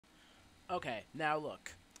Okay, now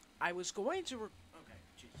look. I was going to okay,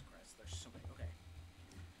 Jesus Christ, there's so many. Okay.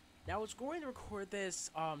 Now I was going to record this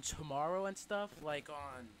tomorrow and stuff, like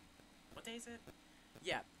on what day is it?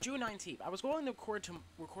 Yeah, June 19th. I was going to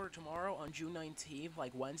record it tomorrow on June 19th,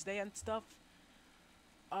 like Wednesday and stuff.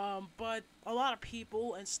 But a lot of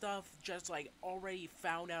people and stuff just like already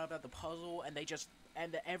found out about the puzzle,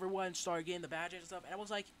 and everyone started getting the badges and stuff. And I was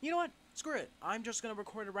like, you know what? Screw it. I'm just gonna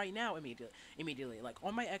record it right now immediately, like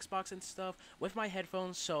on my Xbox and stuff with my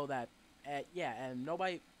headphones, so that yeah, and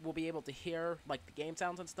nobody will be able to hear like the game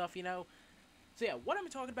sounds and stuff, you know. So yeah, what I'm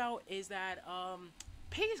talking about is that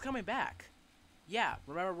Piggy's coming back. Yeah,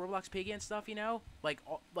 remember Roblox Piggy and stuff, you know? Like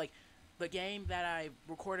the game that I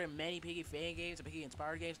recorded many Piggy fan games and Piggy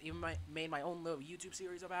inspired games, even made my own little YouTube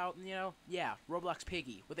series about, you know? Yeah, Roblox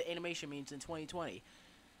Piggy, with the animation memes in 2020.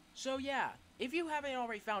 So yeah, if you haven't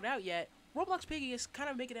already found out yet, Roblox Piggy is kind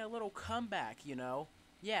of making a little comeback, you know?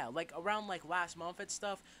 Yeah, like around like last month and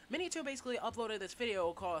stuff. Mini2 basically uploaded this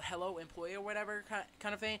video called Hello Employee or whatever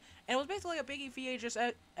kind of thing, and it was basically a Piggy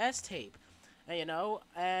VHS tape, and, you know,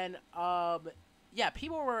 and yeah,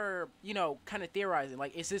 people were, you know, kind of theorizing,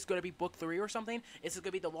 like, is this going to be book 3 or something? Is this going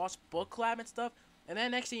to be the Lost Book Collab and stuff? And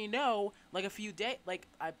then next thing you know, like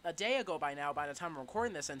a day ago by now, by the time I'm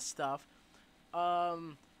recording this and stuff,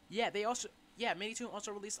 yeah, Mini2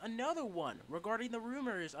 also released another one regarding the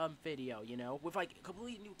rumors video, you know, with like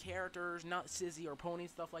completely new characters, not Sizzy or Pony,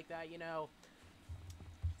 stuff like that, you know.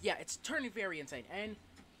 Yeah, it's turning very insane. And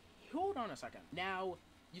hold on a second. Now,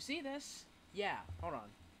 you see this? Yeah, hold on.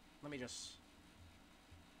 Let me just...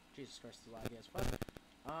 Jesus Christ, the lag is. But,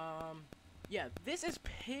 yeah, this is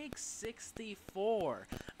Pig 64,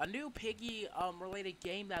 a new Piggy related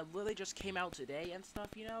game that literally just came out today and stuff,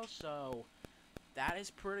 you know. So that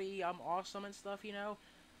is pretty awesome and stuff, you know.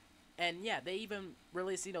 And yeah, they even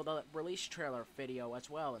released, you know, the release trailer video as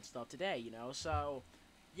well and stuff today, you know. So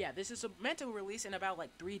yeah, this is meant to release in about like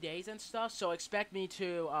 3 days and stuff. So expect me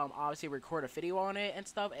to obviously record a video on it and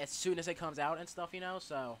stuff as soon as it comes out and stuff, you know.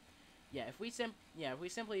 So yeah, if we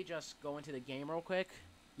simply just go into the game real quick.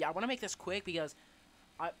 Yeah, I want to make this quick because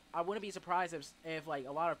I wouldn't be surprised if like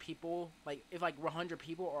a lot of people, like if like 100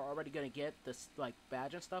 people are already gonna get this like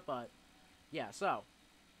badge and stuff. But yeah, so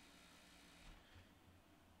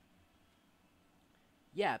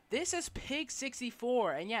yeah, this is Pig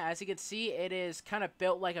 64, and yeah, as you can see, it is kind of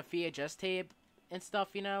built like a VHS tape and stuff,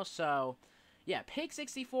 you know. So yeah, Pig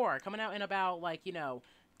 64 coming out in about like, you know,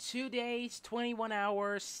 2 days, 21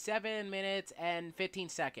 hours, 7 minutes, and 15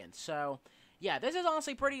 seconds. So yeah, this is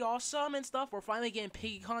honestly pretty awesome and stuff. We're finally getting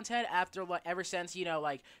Piggy content after like ever since, you know,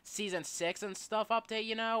 like season 6 and stuff update,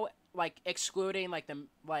 you know, like excluding like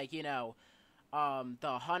you know,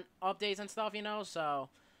 the hunt updates and stuff, you know. So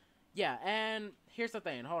yeah, and here's the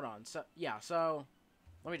thing. Hold on. So yeah, so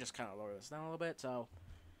let me just kind of lower this down a little bit. So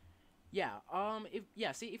yeah,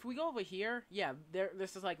 if we go over here, yeah,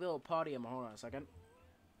 this is like little podium. Hold on a second.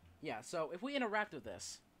 Yeah, so if we interact with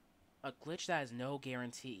this, a glitch that has no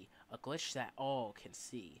guarantee, a glitch that all can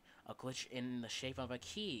see, a glitch in the shape of a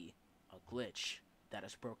key, a glitch that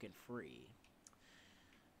is broken free.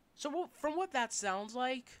 So from what that sounds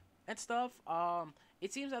like and stuff,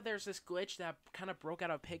 it seems that there's this glitch that kind of broke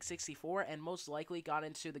out of Pig 64 and most likely got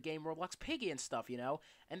into the game Roblox Piggy and stuff, you know?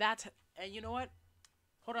 And you know what?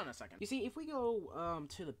 Hold on a second. You see, if we go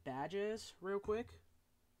to the badges real quick.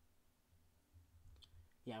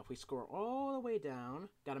 Yeah, if we scroll all the way down,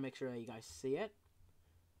 gotta make sure that you guys see it.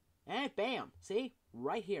 And bam! See?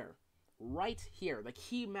 Right here. Right here. The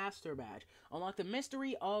Keymaster badge. Unlock the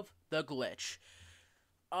mystery of the glitch.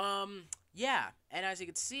 Yeah. And as you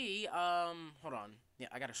can see, hold on. Yeah,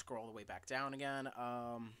 I gotta scroll all the way back down again.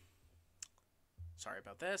 Sorry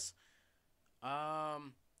about this.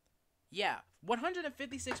 Yeah,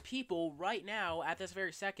 156 people right now, at this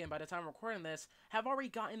very second, by the time I'm recording this, have already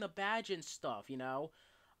gotten the badge and stuff, you know?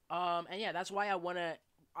 And yeah, that's why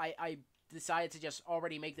I decided to just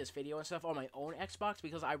already make this video and stuff on my own Xbox,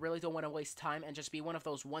 because I really don't want to waste time and just be one of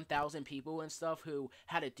those 1,000 people and stuff who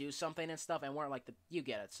had to do something and stuff and weren't like you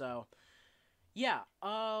get it, so yeah,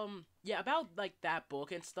 yeah, about like that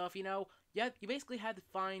book and stuff, you know, yeah, you basically had to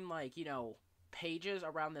find like, you know, pages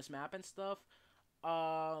around this map and stuff.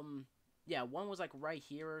 Yeah, one was like right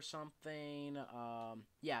here or something.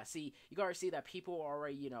 Yeah, see, you gotta see that people are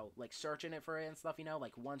already, you know, like searching it for it and stuff, you know,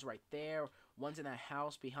 like one's right there, one's in that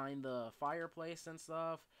house behind the fireplace and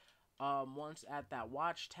stuff, one's at that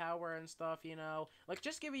watchtower and stuff, you know, like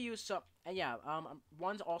just giving you some, and yeah,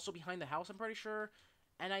 one's also behind the house, I'm pretty sure,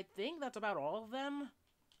 and I think that's about all of them.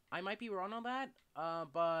 I might be wrong on that,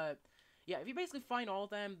 but yeah, if you basically find all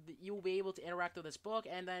of them, you will be able to interact with this book,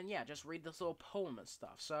 and then, yeah, just read this little poem and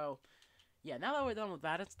stuff. So yeah, now that we're done with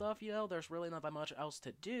that and stuff, there's really not that much else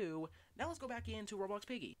to do. Now let's go back into Roblox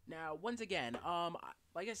Piggy. Now, once again,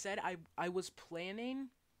 like I said, I was planning,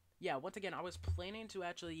 yeah, once again, I was planning to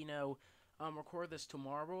actually, record this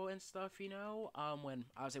tomorrow and stuff, when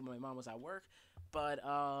obviously when my mom was at work, but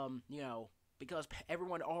because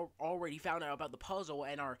everyone already found out about the puzzle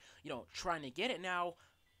and are, trying to get it now,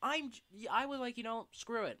 I was like,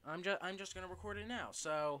 screw it, I'm just gonna record it now.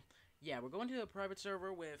 So yeah, we're going to a private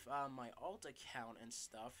server with my alt account and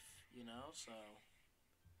stuff, so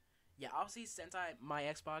yeah, obviously since my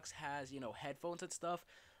Xbox has, headphones and stuff,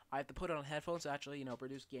 I have to put on headphones to actually,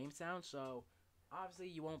 produce game sound, so obviously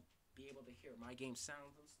you won't be able to hear my game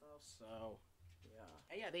sounds and stuff, so yeah.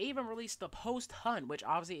 And yeah, they even released the post hunt, which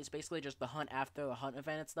obviously is basically just the hunt after the hunt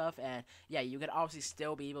event and stuff. And yeah, you could obviously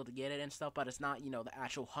still be able to get it and stuff, but it's not, the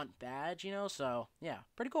actual hunt badge, So yeah,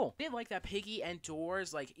 pretty cool. I did like that Piggy and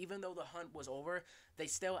Doors, like even though the hunt was over, they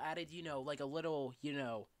still added, like a little,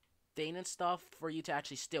 thing and stuff for you to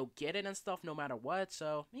actually still get it and stuff no matter what.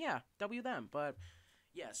 So yeah, W them. But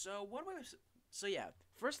yeah, so yeah,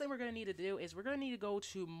 first thing we're gonna need to do is we're gonna need to go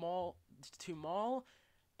to mall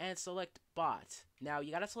and select bot. Now,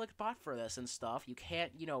 you gotta select bot for this and stuff. You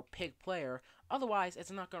can't, pick player. Otherwise, it's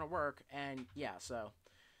not gonna work. And yeah, so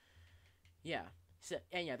yeah. So,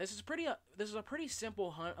 and yeah, this is a pretty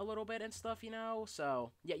simple hunt a little bit and stuff,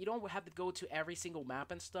 So yeah, you don't have to go to every single map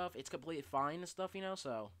and stuff. It's completely fine and stuff,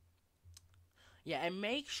 So yeah, and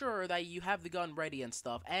make sure that you have the gun ready and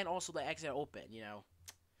stuff, and also the exit open,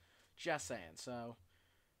 Just saying. So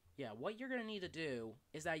yeah, what you're gonna need to do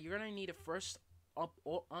is that you're gonna need to first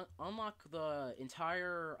unlock the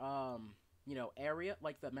entire area,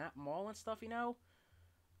 like the map mall and stuff,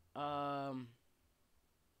 um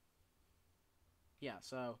yeah,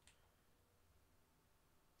 so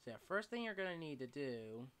yeah, first thing you're gonna need to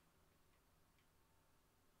do.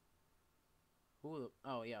 Ooh,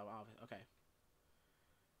 oh yeah, okay.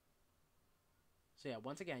 So yeah,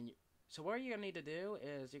 once again, so what you're gonna need to do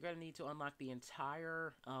is you're gonna need to unlock the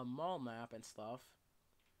entire mall map and stuff,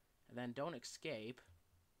 and then don't escape,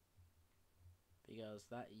 because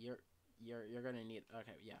that you're gonna need.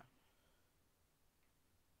 Okay, yeah.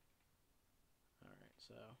 All right,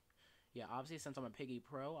 so yeah, obviously since I'm a Piggy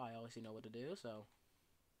Pro, I obviously know what to do. So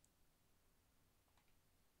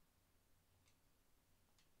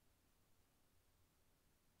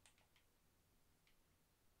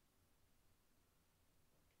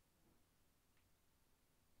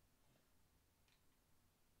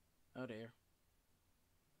oh dear.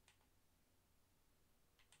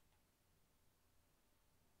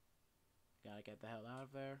 Gotta get the hell out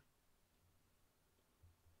of there.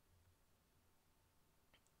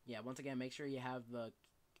 Yeah, once again, make sure you have the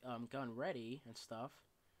gun ready and stuff,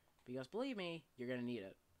 because believe me, you're gonna need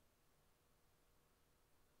it.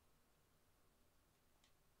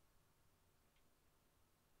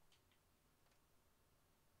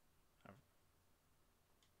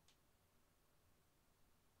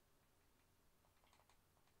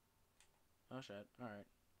 Oh shit! All right.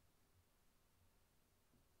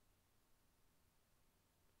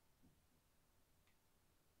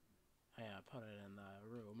 Yeah, put it in the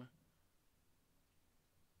room.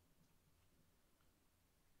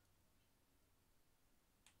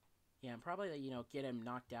 Yeah, and probably get him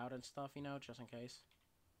knocked out and stuff, just in case.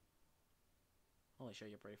 Holy shit,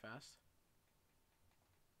 you're pretty fast.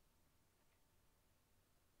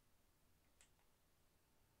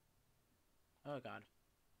 Oh god.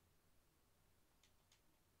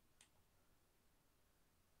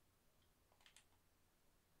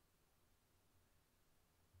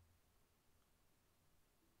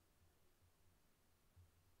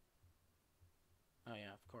 Oh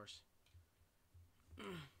yeah, of course.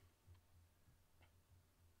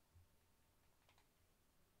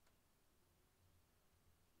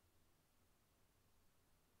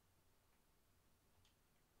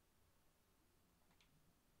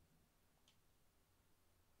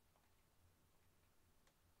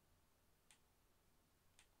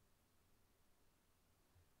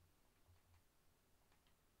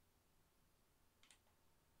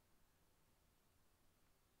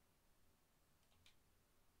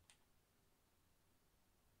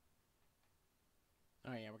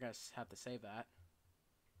 Oh yeah, we're gonna have to save that.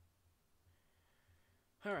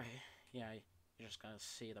 All right. Yeah, you're just gonna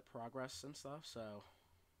see the progress and stuff. So.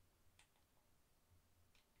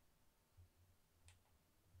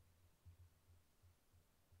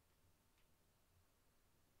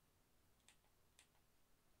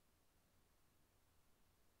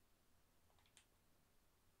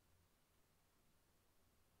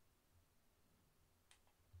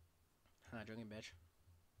 Drinking bitch.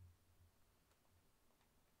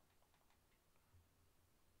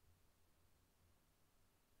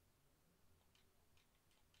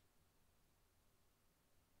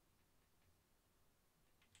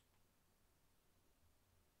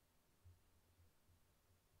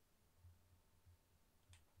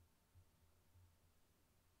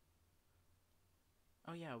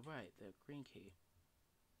 Oh yeah, right, the green key.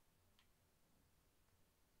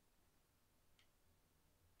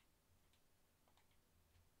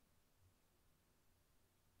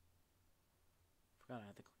 Forgot I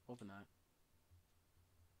had to open that.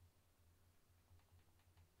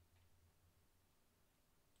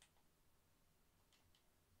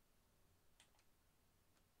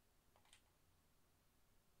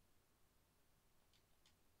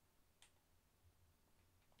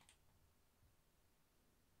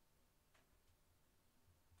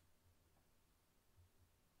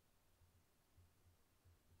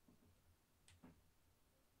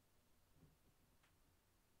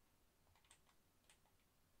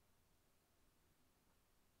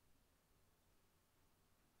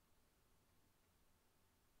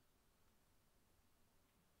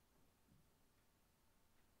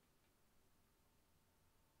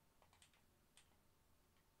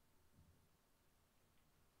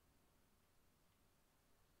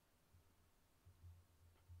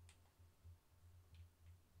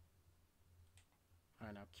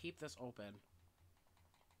 Alright, now keep this open.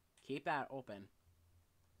 Keep that open.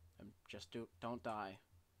 And just don't die.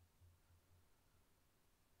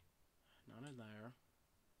 None in there.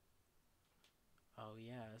 Oh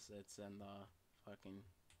yes, it's in the fucking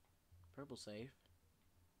purple safe.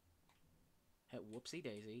 Hit whoopsie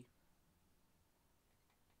daisy.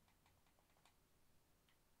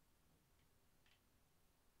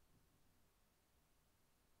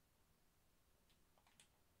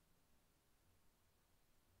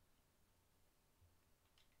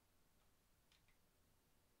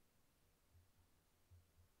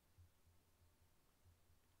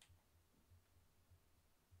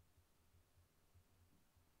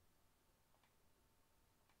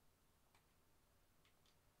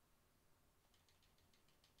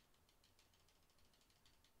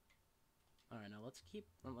 Alright, now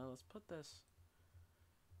let's put this.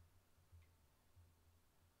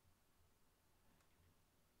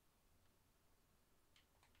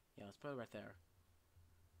 Yeah, let's put it right there.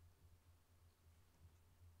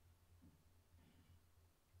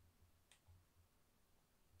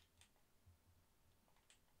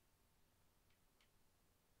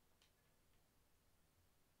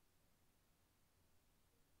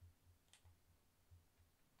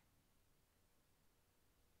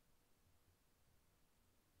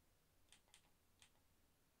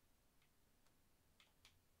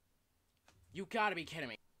 You gotta be kidding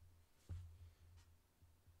me.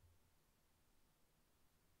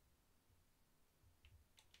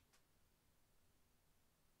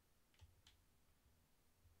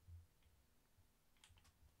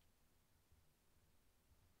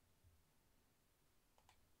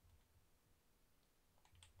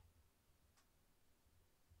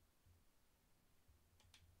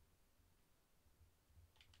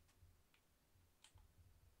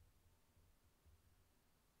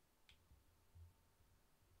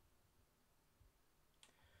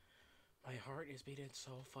 My heart is beating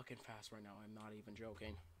so fucking fast right now. I'm not even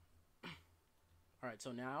joking. Alright,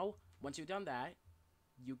 so now, once you've done that,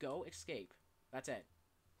 you go escape. That's it.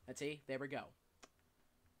 Let's see. There we go.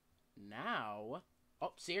 Now...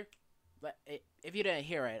 Oh, see here? If you didn't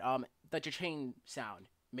hear it, the chain sound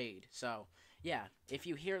made. So, yeah. If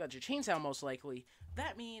you hear that chain sound, most likely,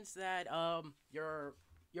 that means that, you're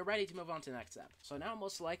ready to move on to the next step. So now,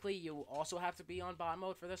 most likely, you also have to be on bot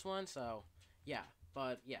mode for this one, so, yeah.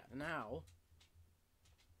 But, yeah, now...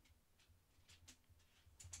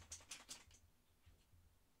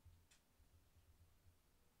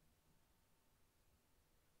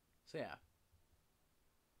 So, yeah.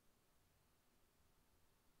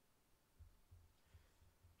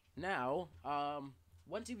 Now,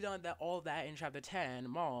 once you've done all of that in Chapter 10,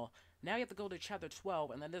 Mall, now you have to go to Chapter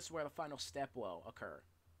 12, and then this is where the final step will occur.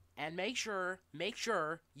 And make sure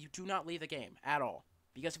you do not leave the game at all.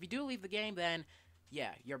 Because if you do leave the game, then,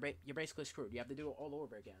 yeah, you're basically screwed. You have to do it all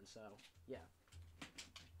over again, so, yeah.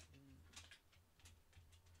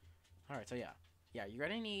 Alright, so yeah. Yeah, you're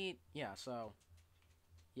gonna need, yeah, so,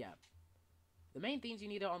 yeah. The main things you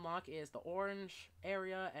need to unlock is the orange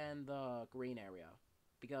area and the green area.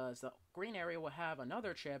 Because the green area will have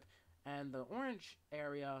another chip, and the orange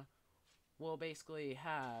area will basically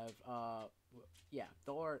have, yeah,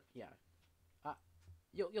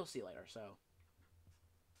 you'll see later, so.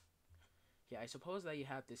 Yeah, I suppose that you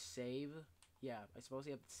have to save, yeah, I suppose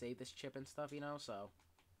you have to save this chip and stuff, you know, so.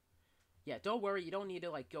 Yeah, don't worry, you don't need to,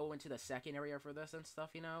 like, go into the second area for this and stuff,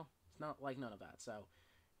 you know. It's not, like, none of that, so,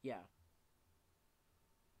 yeah.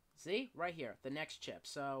 See? Right here, the next chip,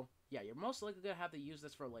 so, yeah, you're most likely gonna have to use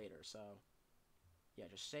this for later, so. Yeah,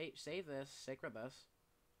 just save this, sacred this.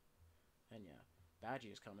 And yeah.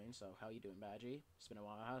 Badgie is coming, so how you doing, Badgie? It's been a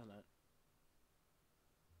while, hasn't it?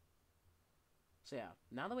 So yeah,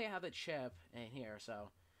 now that we have the chip in here, so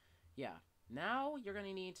yeah, now you're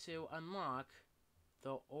gonna need to unlock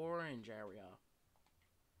the orange area.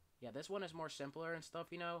 Yeah, this one is more simpler and stuff,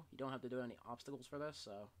 you know? You don't have to do any obstacles for this,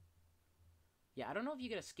 so... Yeah, I don't know if you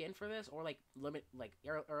get a skin for this, or, like,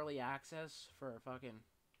 early access for fucking...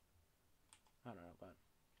 I don't know, but...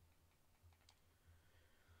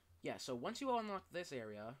 Yeah, so once you unlock this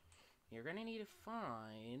area, you're gonna need to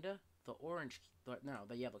find the orange... No,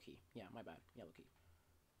 the yellow key. Yeah, my bad. Yellow key.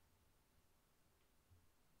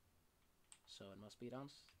 So it must be down...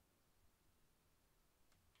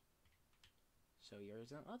 So yours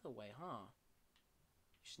the other way, huh?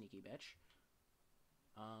 You sneaky bitch.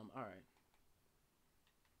 Alright.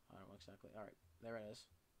 I don't know exactly. Alright, there it is.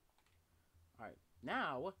 Alright,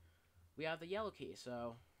 now we have the yellow key,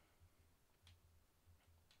 so...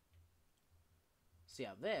 So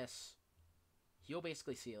yeah, this, you'll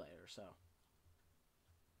basically see later, so...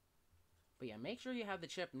 But yeah, make sure you have the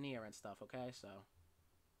chip near and stuff, okay? So...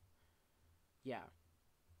 Yeah.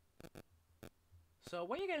 So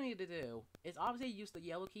what you're going to need to do is obviously use the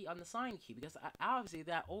yellow key on the sign key, because obviously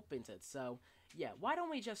that opens it, so... Yeah, why don't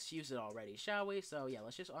we just use it already, shall we? So yeah,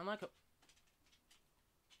 let's just unlock it.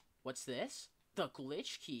 What's this? The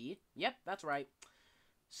glitch key? Yep, that's right.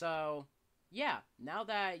 So, yeah, now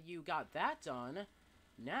that you got that done,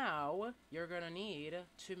 now you're gonna need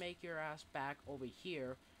to make your ass back over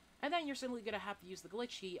here, and then you're simply gonna have to use the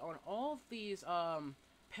glitch key on all of these,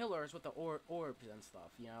 pillars with the orbs and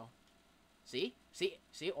stuff, you know? See? See?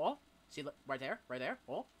 See? Oh? See, look, right there? Right there?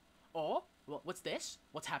 Oh? Oh? What's this?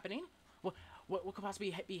 What's happening? What could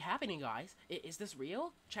possibly be happening, guys? Is this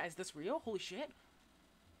real? Chat, is this real? Holy shit.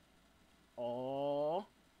 Oh.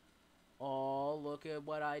 Oh, look at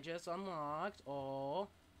what I just unlocked. Oh.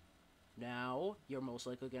 Now, you're most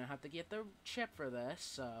likely gonna have to get the chip for this,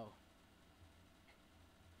 so...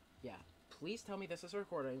 Yeah. Please tell me this is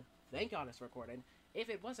recording. Thank God it's recording. If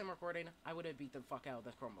it wasn't recording, I would have beat the fuck out of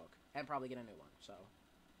this Chromebook. And probably get a new one, so...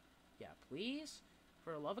 Yeah, please,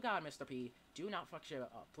 for the love of God, Mr. P, do not fuck shit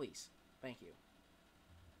up, please. Thank you.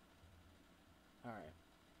 Alright.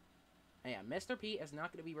 And yeah, Mr. P is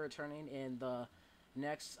not going to be returning in the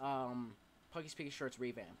next, Puggy's Piggy Shirts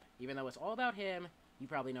revamp. Even though it's all about him, you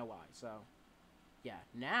probably know why, so... Yeah,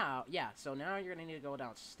 so now you're going to need to go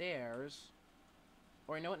downstairs.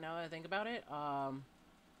 Or you know what, now that I think about it,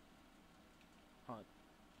 Hold on.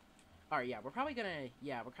 Alright, yeah, we're probably gonna...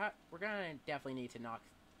 Yeah, we're gonna definitely need to knock...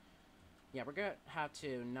 Yeah, we're gonna have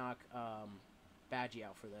to knock, Badgie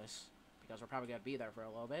out for this. Because we're probably gonna be there for a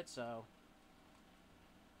little bit, so...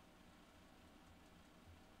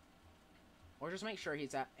 Or just make sure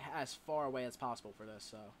he's as far away as possible for this,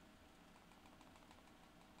 so...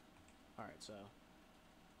 Alright, so...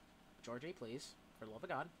 Georgie, please, for the love of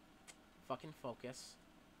God, fucking focus.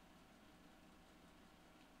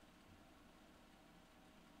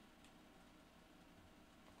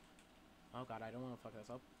 Oh God, I don't want to fuck this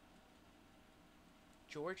up.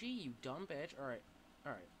 Georgie, you dumb bitch. Alright,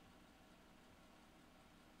 alright.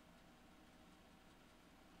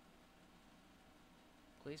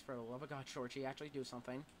 Please, for the love of God, Georgie, actually do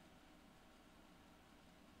something.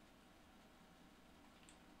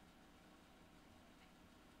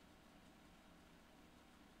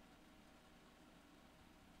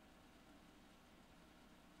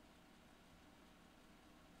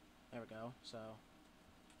 There we go, so...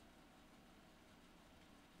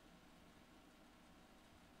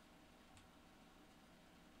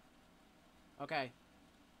 Okay.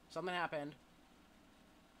 Something happened.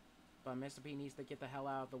 But Mr. P needs to get the hell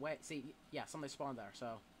out of the way. See, yeah, something spawned there,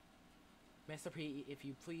 so... Mr. P, if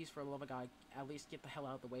you please, for the love of God, at least get the hell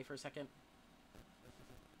out of the way for a second.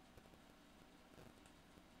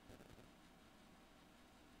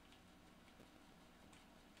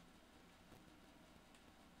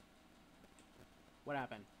 What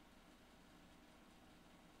happened?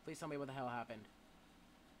 Please tell me what the hell happened.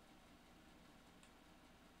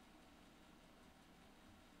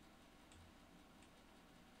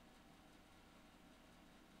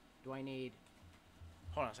 Do I need...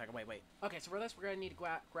 Hold on a second, wait. Okay, so for this, we're gonna need to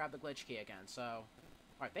grab the glitch key again, so...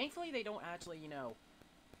 Alright, thankfully they don't actually, you know...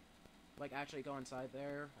 Like, actually go inside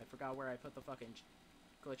there. I forgot where I put the fucking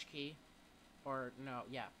glitch key. Or, no,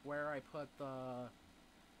 yeah, where I put the...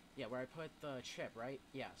 Yeah, where I put the chip, right?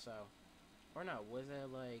 Yeah, so... Or no, was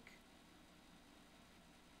it, like...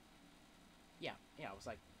 Yeah, it was,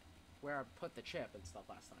 like, where I put the chip and stuff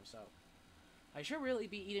last time, so... I should really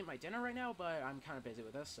be eating my dinner right now, but I'm kind of busy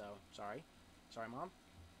with this, so... Sorry. Sorry, Mom.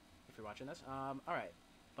 If you're watching this. Alright.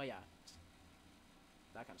 But yeah.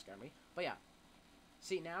 That kind of scared me. But yeah.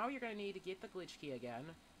 See, now you're gonna need to get the glitch key again.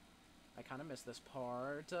 I kind of missed this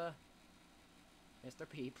part. Mr.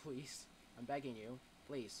 P, please. I'm begging you.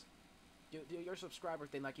 Please. Do your subscriber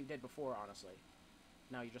thing like you did before, honestly.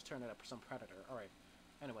 Now you just turned it up for some predator. Alright.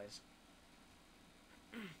 Anyways.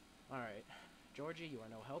 Alright. Georgie, you are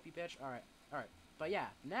no help, you bitch. Alright. Alright. But yeah,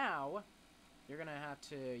 now you're gonna have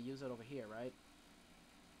to use it over here, right?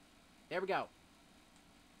 There we go.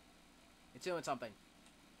 It's doing something.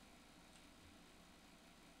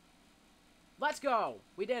 Let's go!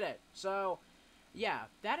 We did it. So, yeah,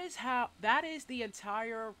 that is the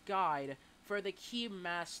entire guide for the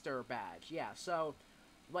Keymaster badge. Yeah, so,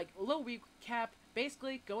 like, a little recap.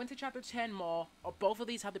 Basically, go into Chapter 10 Mall. Both of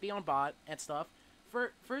these have to be on bot and stuff.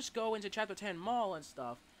 First, go into Chapter 10 Mall and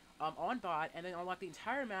stuff. On bot, and then unlock the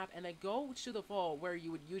entire map, and then go to the vault where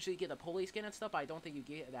you would usually get the police skin and stuff, but I don't think you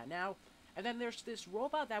get that now. And then there's this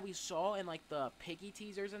robot that we saw in, like, the Piggy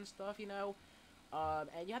teasers and stuff, you know?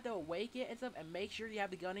 And you have to awake it and stuff, and make sure you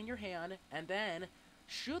have the gun in your hand, and then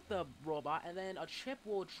shoot the robot, and then a chip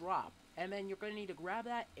will drop. And then you're going to need to grab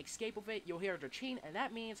that, escape with it, you'll hear the chain, and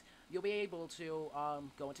that means you'll be able to,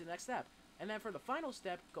 go into the next step. And then for the final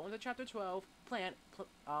step, go into Chapter 12, plant,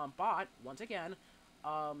 bot, once again,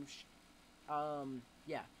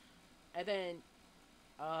 yeah. And then,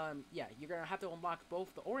 yeah, you're gonna have to unlock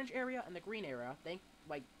both the orange area and the green area.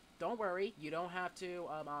 Don't worry, you don't have to,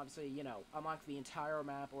 obviously, you know, unlock the entire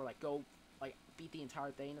map or, like, go, like, beat the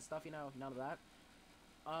entire thing and stuff, you know, none of that.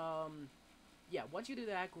 Yeah, once you do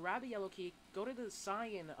that, grab the yellow key, go to the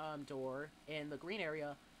cyan, door in the green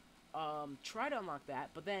area, try to unlock that,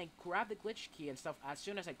 but then grab the glitch key and stuff as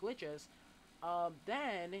soon as it glitches.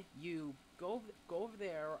 Then you go over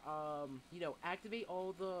there, you know, activate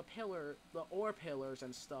all the ore pillars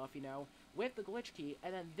and stuff, you know, with the glitch key,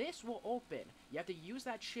 and then this will open. You have to use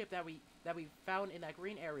that chip that we found in that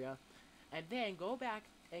green area, and then go back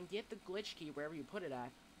and get the glitch key wherever you put it at,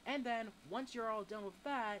 and then once you're all done with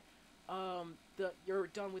that, you're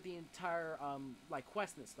done with the entire, like,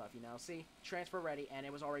 quest and stuff, you know, see? Transfer ready, and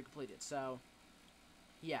it was already completed, so,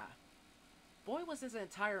 yeah. Boy, was this an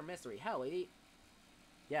entire mystery. Hell,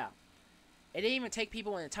 yeah. It didn't even take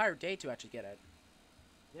people an entire day to actually get it.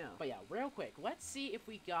 Yeah. But yeah, real quick, let's see if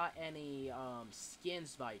we got any,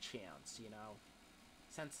 skins by chance, you know?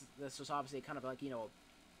 Since this was obviously kind of like, you know,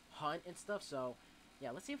 a hunt and stuff, so,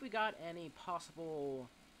 yeah, let's see if we got any possible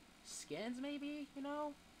skins, maybe, you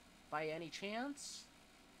know? By any chance?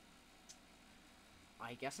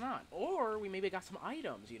 I guess not. Or we maybe got some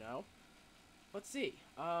items, you know? Let's see.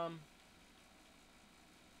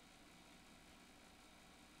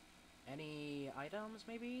 Any items,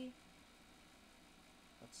 maybe?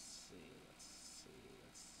 Let's see.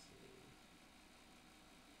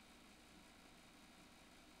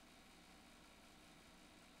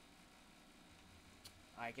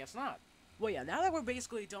 I guess not. Well, yeah, now that we're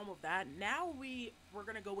basically done with that, now we're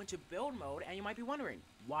gonna go into build mode, and you might be wondering,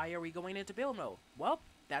 why are we going into build mode? Well,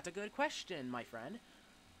 that's a good question, my friend.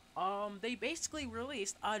 They basically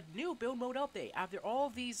released a new build mode update. After all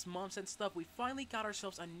of these months and stuff, we finally got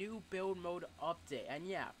ourselves a new build mode update. And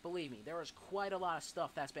yeah, believe me, there was quite a lot of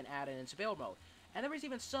stuff that's been added into build mode. And there was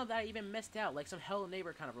even some that I even missed out, like some Hello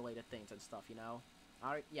Neighbor kind of related things and stuff, you know?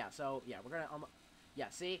 Alright, yeah, so, yeah, we're gonna, yeah,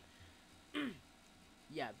 see?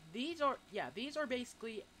 Yeah, these are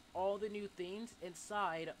basically all the new things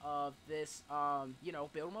inside of this, you know,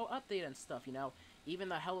 build mode update and stuff, you know? Even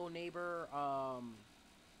the Hello Neighbor,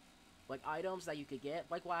 like, items that you could get,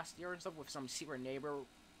 like, last year and stuff, with some secret neighbor,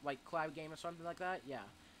 like, collab game or something like that, yeah.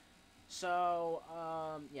 So,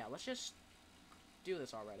 yeah, let's just do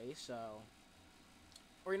this already, so,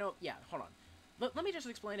 or, you know, yeah, hold on. Let me just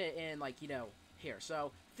explain it in, like, you know, here.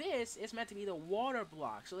 So, this is meant to be the water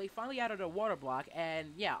block, so they finally added a water block,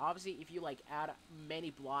 and, yeah, obviously, if you, like, add many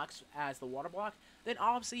blocks as the water block, then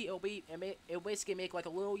obviously it'll basically make like a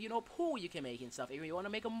little, you know, pool you can make and stuff. If you want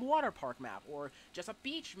to make a water park map or just a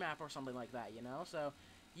beach map or something like that, you know. So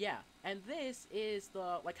yeah, and this is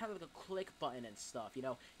the like kind of like a click button and stuff, you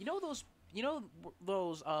know. You know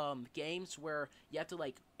those games where you have to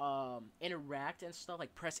like interact and stuff,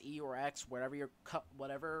 like press E or X whatever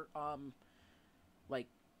like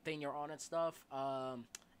thing you're on and stuff, and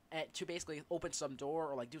to basically open some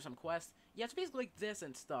door or like do some quest. Yeah, it's basically like this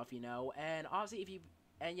and stuff, you know. And obviously,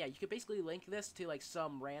 yeah, you could basically link this to like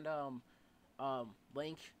some random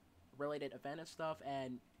link related event and stuff,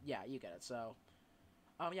 and yeah, you get it. So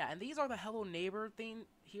yeah, and these are the Hello Neighbor thing.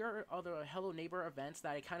 Here are the Hello Neighbor events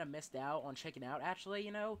that I kind of missed out on checking out, actually,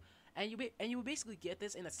 you know. And you would basically get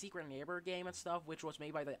this in the Secret Neighbor game and stuff, which was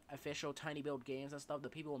made by the official Tiny Build Games and stuff, the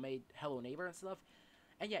people who made Hello Neighbor and stuff.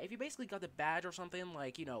 And yeah, if you basically got the badge or something,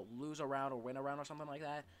 like, you know, lose a round or win a round or something like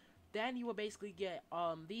that, then you will basically get,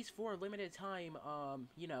 these 4 limited time,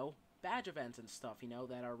 you know, badge events and stuff, you know,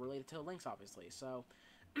 that are related to links, obviously. So,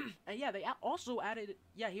 and yeah, they also added,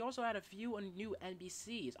 yeah, he also added a few new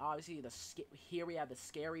NPCs. Obviously, here we have the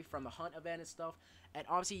Scary from the Hunt event and stuff. And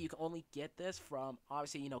obviously, you can only get this from,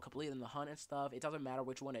 obviously, you know, completing the hunt and stuff. It doesn't matter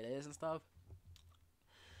which one it is and stuff.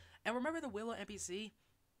 And remember the Willow NPC?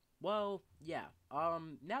 Well, yeah.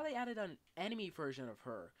 Now they added an enemy version of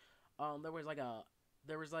her. There was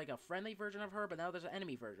like a friendly version of her, but now there's an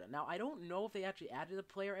enemy version. Now I don't know if they actually added a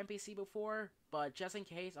player NPC before, but just in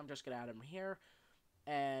case, I'm just gonna add him here.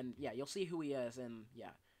 And yeah, you'll see who he is, and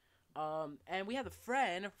yeah. And we have the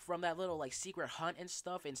friend from that little like secret hunt and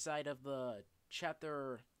stuff inside of the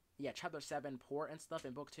chapter 7 port and stuff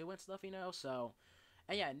in book 2 and stuff, you know. So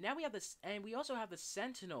and yeah, now we have this, and we also have the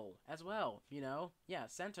Sentinel as well, you know? Yeah,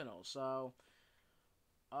 Sentinel. So,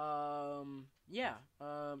 yeah.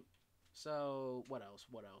 So what else?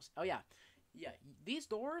 What else? Oh yeah, yeah. These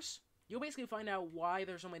doors, you'll basically find out why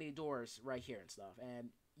there's so many doors right here and stuff. And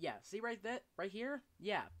yeah, see right here?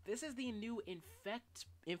 Yeah, this is the new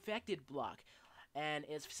infected block. And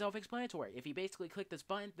it's self-explanatory. If you basically click this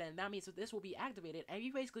button, then that means that this will be activated. And if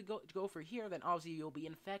you basically go for here, then obviously you'll be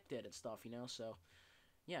infected and stuff, you know? So,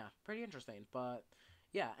 yeah, pretty interesting. But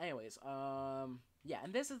yeah, anyways, yeah,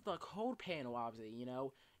 and this is the code panel, obviously, you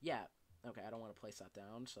know. Yeah, okay, I don't want to place that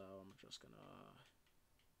down, so I'm just gonna.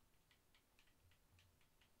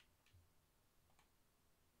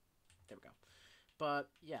 There we go. But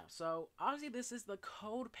yeah, so obviously this is the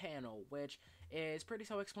code panel, which is pretty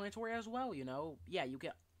self-explanatory as well, you know. Yeah, you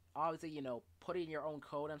can obviously, you know, put in your own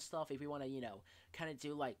code and stuff if you want to, you know, kind of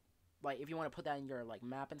do like if you want to put that in your like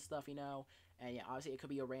map and stuff, you know. And yeah, obviously it could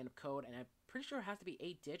be a random code, and I'm pretty sure it has to be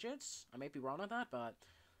 8 digits. I might be wrong on that, but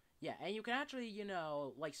yeah, and you can actually, you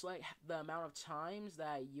know, like select the amount of times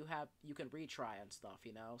that you can retry and stuff,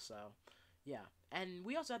 you know. So yeah, and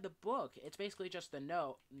we also have the book. It's basically just the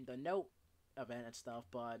note event and stuff,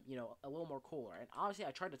 but you know, a little more cooler. And obviously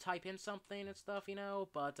I tried to type in something and stuff, you know,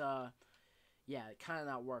 but yeah, kind of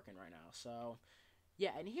not working right now. So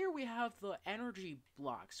yeah, and here we have the energy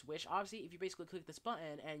blocks, which obviously if you basically click this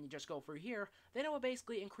button and you just go through here, then it will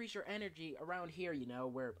basically increase your energy around here, you know,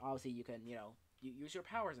 where obviously you can, you know, you use your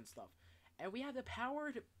powers and stuff. And we have the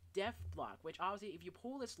powered death block, which obviously if you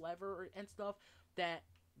pull this lever and stuff, then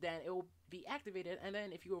it will be activated, and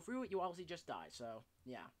then if you go through it, you obviously just die. So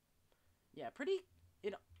yeah, yeah, pretty, you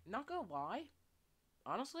know, not gonna lie,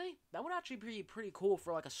 honestly, that would actually be pretty cool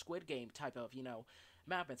for like a Squid Game type of, you know,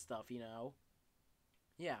 map and stuff, you know.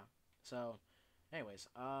 Yeah. So, anyways,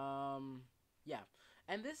 yeah,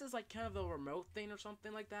 and this is like kind of a remote thing or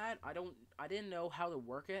something like that. I didn't know how to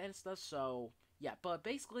work it and stuff. So yeah, but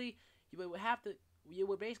basically, you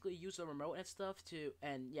would basically use the remote and stuff to,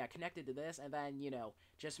 and yeah, connect it to this, and then you know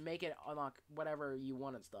just make it unlock whatever you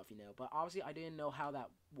want and stuff, you know. But obviously, I didn't know how that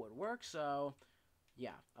would work. So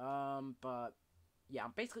yeah, but yeah,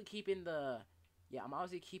 I'm obviously keeping the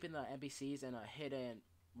NPCs in a hidden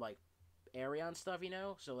like area and stuff, you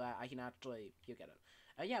know, so that I can actually you get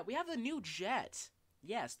it. Yeah, we have the new jet.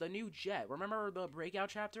 Yes, the new jet. Remember the breakout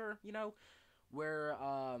chapter, you know, where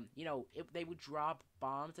you know, they would drop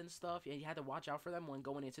bombs and stuff, and you had to watch out for them when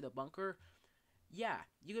going into the bunker. Yeah,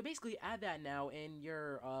 you could basically add that now in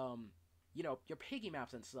your you know, your piggy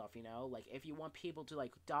maps and stuff. You know, like if you want people to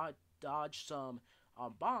like dodge some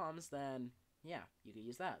bombs, then yeah, you could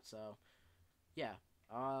use that. So yeah.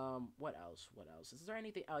 What else? What else? Is there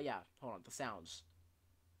anything? Oh, yeah. Hold on. The sounds.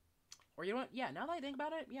 Or you know what? Yeah, now that I think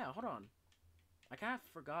about it, yeah, hold on. I kind of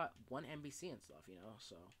forgot one NPC and stuff, you know,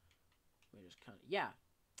 so. We just kind of. Yeah.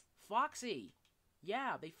 Foxy!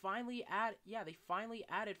 Yeah, they finally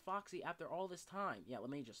added Foxy after all this time. Yeah, let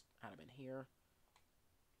me just add him in here.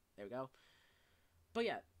 There we go. But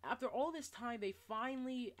yeah, after all this time, they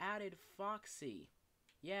finally added Foxy.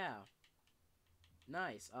 Yeah.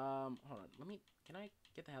 Nice. Hold on. Can I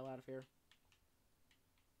get the hell out of here?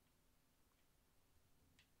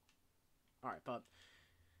 Alright, but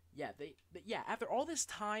yeah, yeah, after all this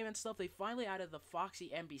time and stuff, they finally added the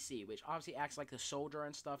Foxy NPC, which obviously acts like the soldier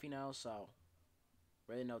and stuff, you know, so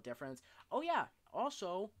really no difference. Oh yeah,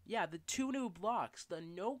 also, yeah, the 2 new blocks, the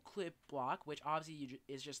no clip block, which obviously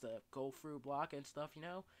is just a go through block and stuff, you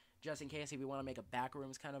know, just in case if you want to make a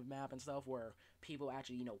backrooms kind of map and stuff where people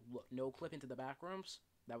actually, you know, no clip into the backrooms.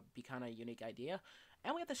 That would be kind of a unique idea.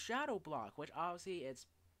 And we have the shadow block, which obviously it's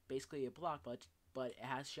basically a block, but it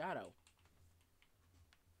has shadow.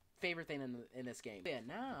 Favorite thing in this game. Yeah,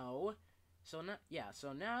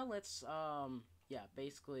 so now let's yeah,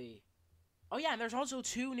 basically. Oh yeah, and there's also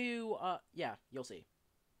 2 new yeah, you'll see.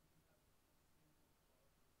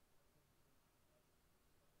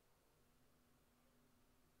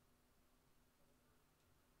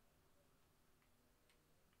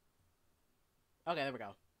 Okay, there we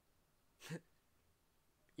go.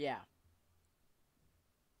 Yeah.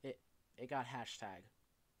 It got hashtag.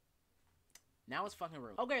 Now it's fucking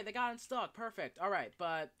rude. Okay, they got unstuck. Perfect. Alright,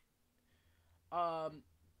 but...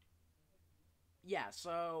 Yeah,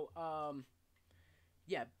 so,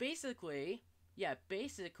 yeah, basically... Yeah,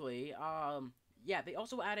 they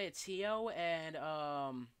also added Tio and,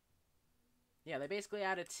 yeah, they basically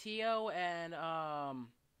added Tio and,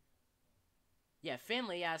 yeah,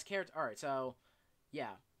 Finley as character. Alright, so,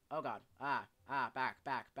 yeah. Oh god. Back.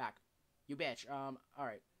 You bitch.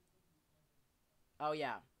 Alright. Oh,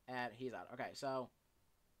 yeah. And he's out. Okay, so,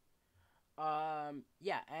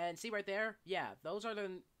 yeah, and see right there? Yeah, those are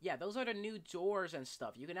the new doors and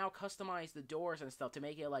stuff. You can now customize the doors and stuff to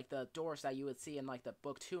make it like the doors that you would see in like the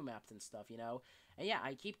book 2 maps and stuff, you know? And yeah,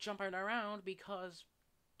 I keep jumping around because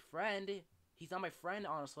he's not my friend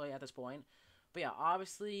honestly at this point. But yeah,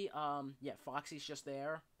 obviously, yeah, Foxy's just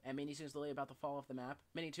there, and Mini Toon's literally about to fall off the map.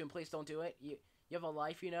 Mini Toon, please don't do it. You have a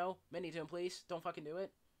life, you know? Mini Toon, please don't fucking do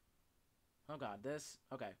it. Oh god, this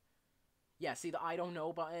okay. Yeah, see the I don't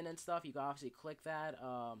know button and stuff, you can obviously click that.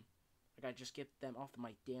 I gotta just get them off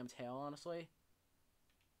my damn tail, honestly.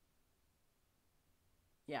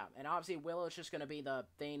 Yeah, and obviously Willow's just gonna be the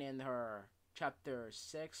thing in her chapter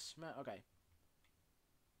 6. Okay.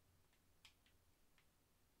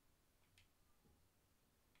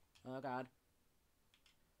 Oh god.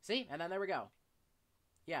 See? And then there we go.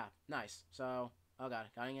 Yeah, nice. So, oh god,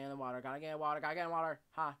 gotta get in the water, gotta get in water.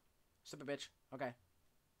 Ha. Stupid bitch. Okay.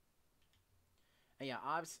 And yeah,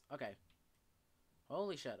 okay.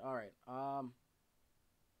 Holy shit. Alright. Oh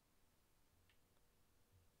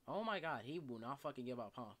my god, he will not fucking give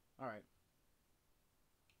up, huh? Alright.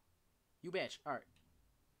 You bitch. Alright.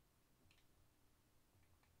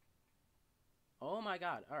 Oh my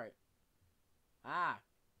god. Alright. Ah.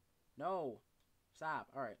 No. Stop.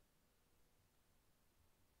 Alright.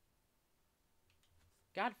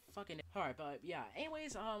 God fucking. Alright, but yeah.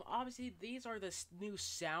 Anyways, obviously these are the new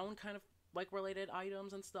sound kind of like related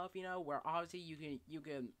items and stuff, you know, where obviously you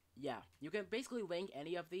can basically link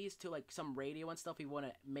any of these to like some radio and stuff if you want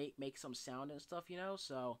to make some sound and stuff, you know.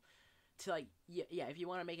 So to like yeah, if you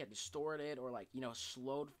want to make it distorted or like, you know,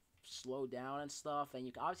 slowed down and stuff, then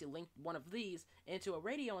you can obviously link one of these into a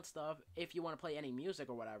radio and stuff if you want to play any music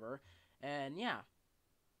or whatever. And yeah,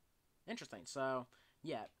 interesting. So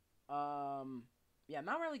yeah, yeah, I'm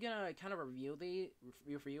not really gonna kind of review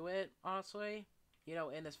it honestly, you know,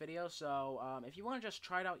 in this video. So if you want to just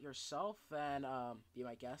try it out yourself, then be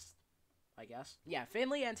my guest, I guess. Yeah,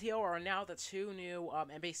 Finley and Tio are now the two new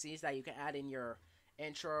NPCs that you can add in your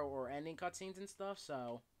intro or ending cutscenes and stuff.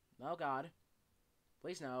 So, oh god,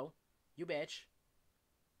 please no, you bitch.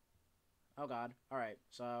 Oh god. All right,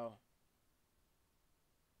 so.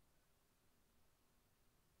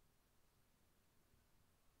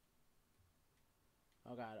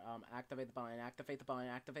 Oh god, activate the button, activate the button,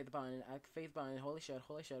 activate the button, activate the button. Holy shit,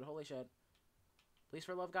 holy shit, holy shit. Please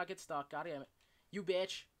for love of God get stuck. God damn it. You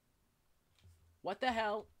bitch. What the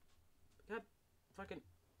hell? God fucking.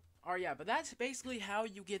 Oh yeah, but that's basically how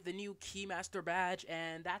you get the new Keymaster badge,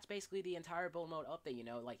 and that's basically the entire build mode update, you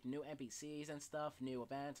know, like new NPCs and stuff, new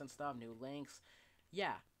events and stuff, new links.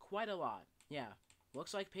 Yeah, quite a lot. Yeah.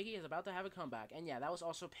 Looks like Piggy is about to have a comeback. And yeah, that was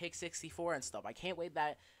also Pig 64 and stuff. I can't wait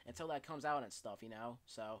until that comes out and stuff, you know?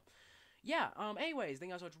 So, yeah, anyways, thank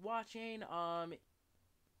you guys so much for watching. I'm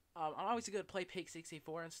obviously going to play Pig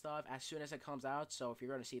 64 and stuff as soon as it comes out. So if you're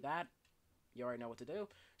going to see that, you already know what to do.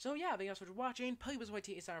 So yeah, thank you guys so much for watching.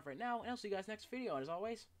 PuggyPugsonYT is signing for now. And I'll see you guys next video. And as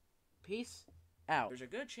always, peace out. There's a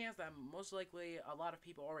good chance that most likely a lot of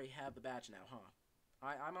people already have the badge now, huh?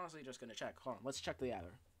 I'm honestly just going to check. Hold on, let's check the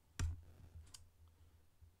other.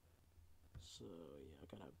 So, yeah, I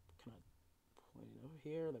gotta kind of point it over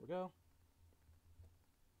here. There we go.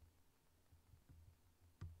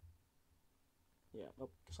 Yeah, oh,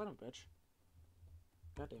 son of a bitch.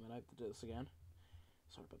 God damn it, I have to do this again.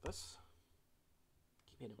 Sorry about this.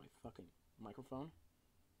 Keep hitting my fucking microphone.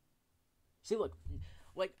 See, look,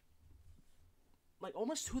 like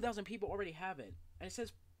almost 2,000 people already have it. And it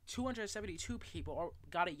says 272 people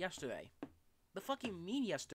got it yesterday. The fucking mean yesterday.